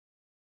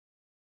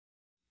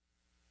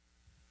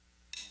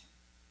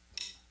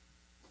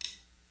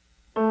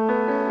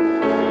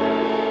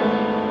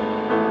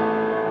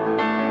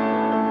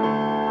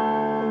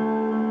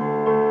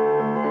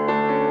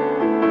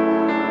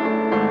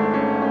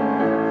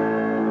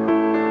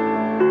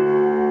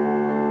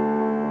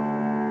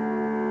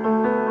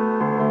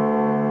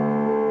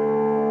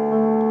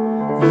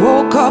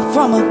up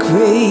from a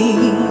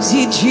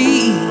crazy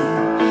dream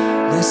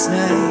last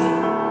night.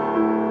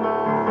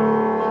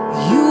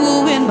 You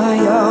were in my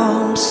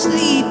arms,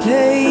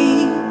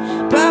 sleeping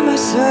by my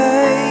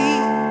side.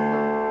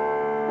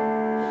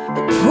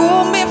 It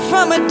pulled me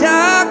from a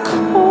dark,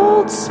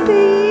 cold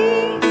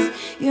space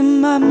in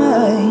my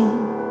mind.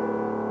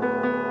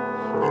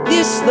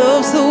 This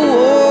love's the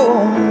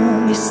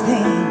warmest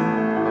thing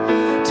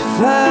to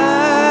find.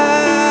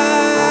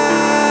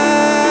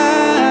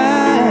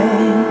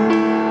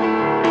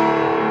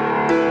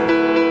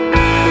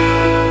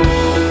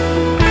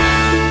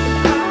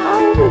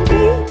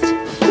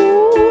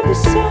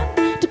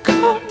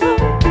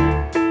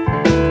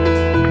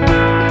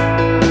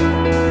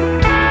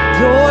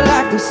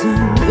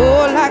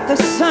 You're like the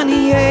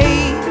sunny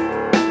aid.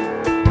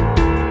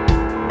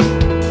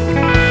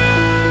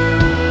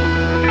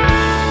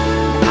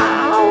 I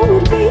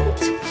would wait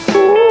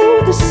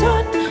for the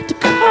sun to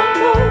come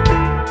up.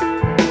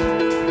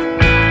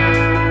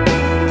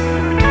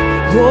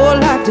 You're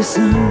like the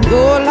sun,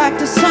 you're like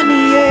the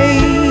sunny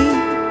aid.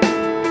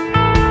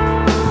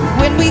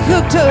 When we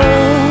cooked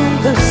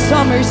up, the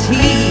summer's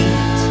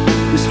heat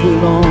was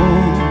full on.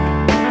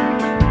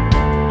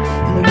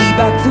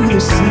 Back through the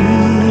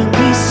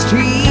city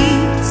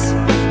streets,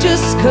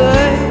 just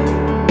 'cause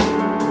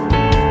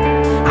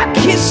I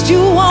kissed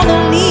you on the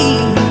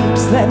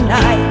lips that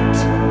night.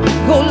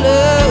 Oh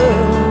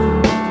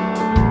love,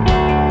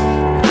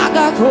 I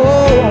got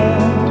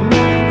home,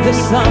 the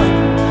sun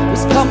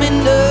was coming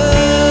up.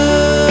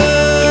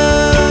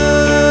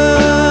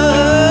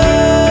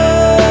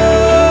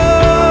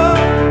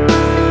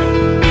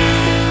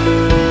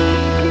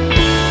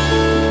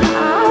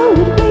 I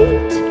would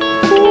wait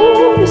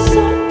for the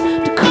sun.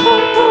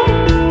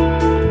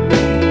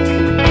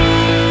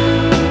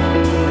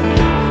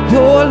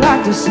 You're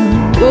like the sun,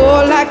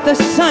 you're like the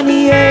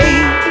sunny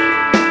aid.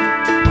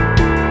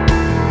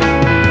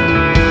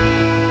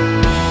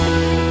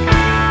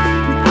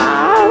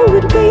 I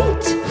would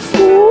wait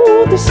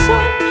for the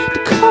sun to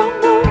come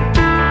up.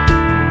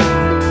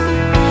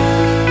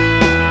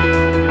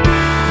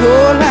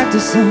 You're like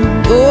the sun,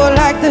 you're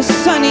like the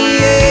sunny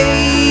aid.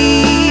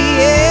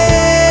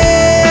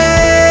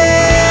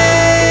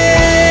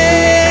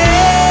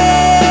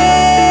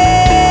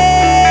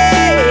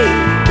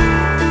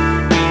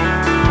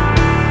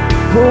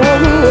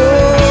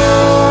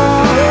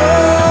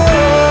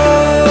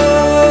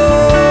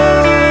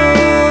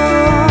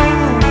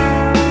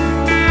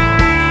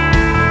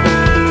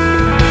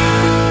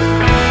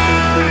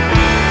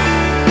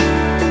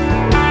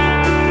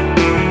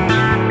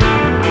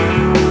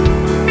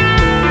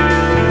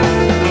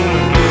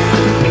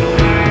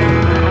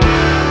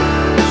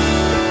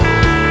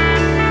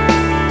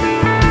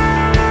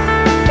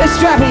 Let's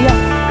drive it up.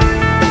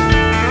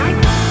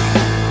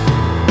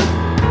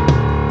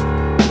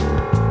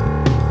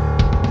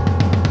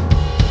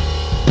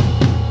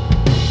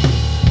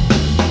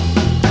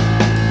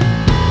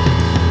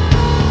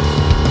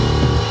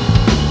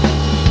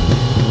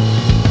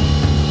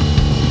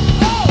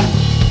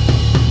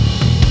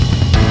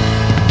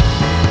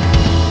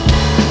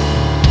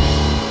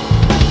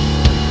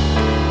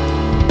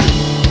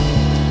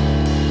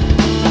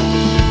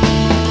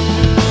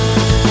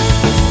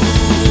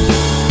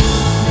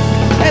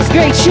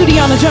 Great Schutte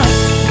on the joint.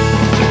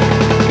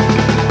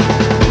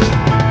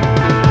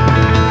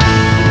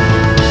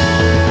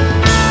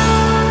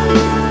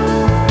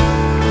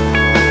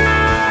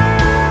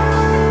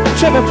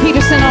 Trevor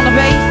Peterson on the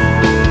bass.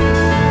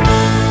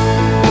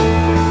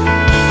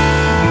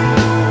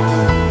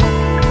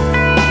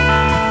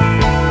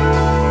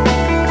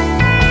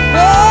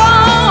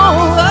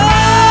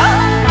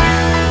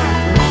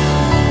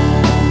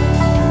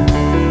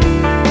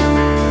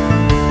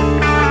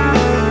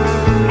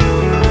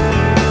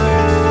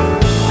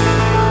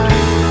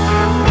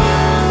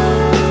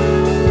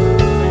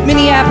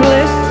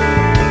 Minneapolis.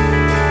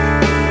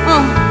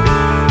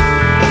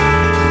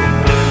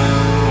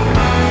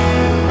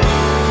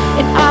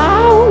 And I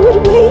would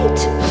wait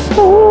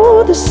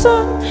for the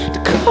sun to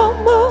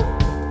come up.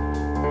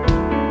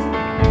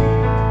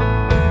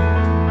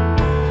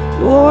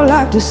 You're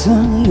like the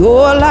sun,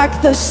 you're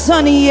like the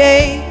sunny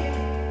aid.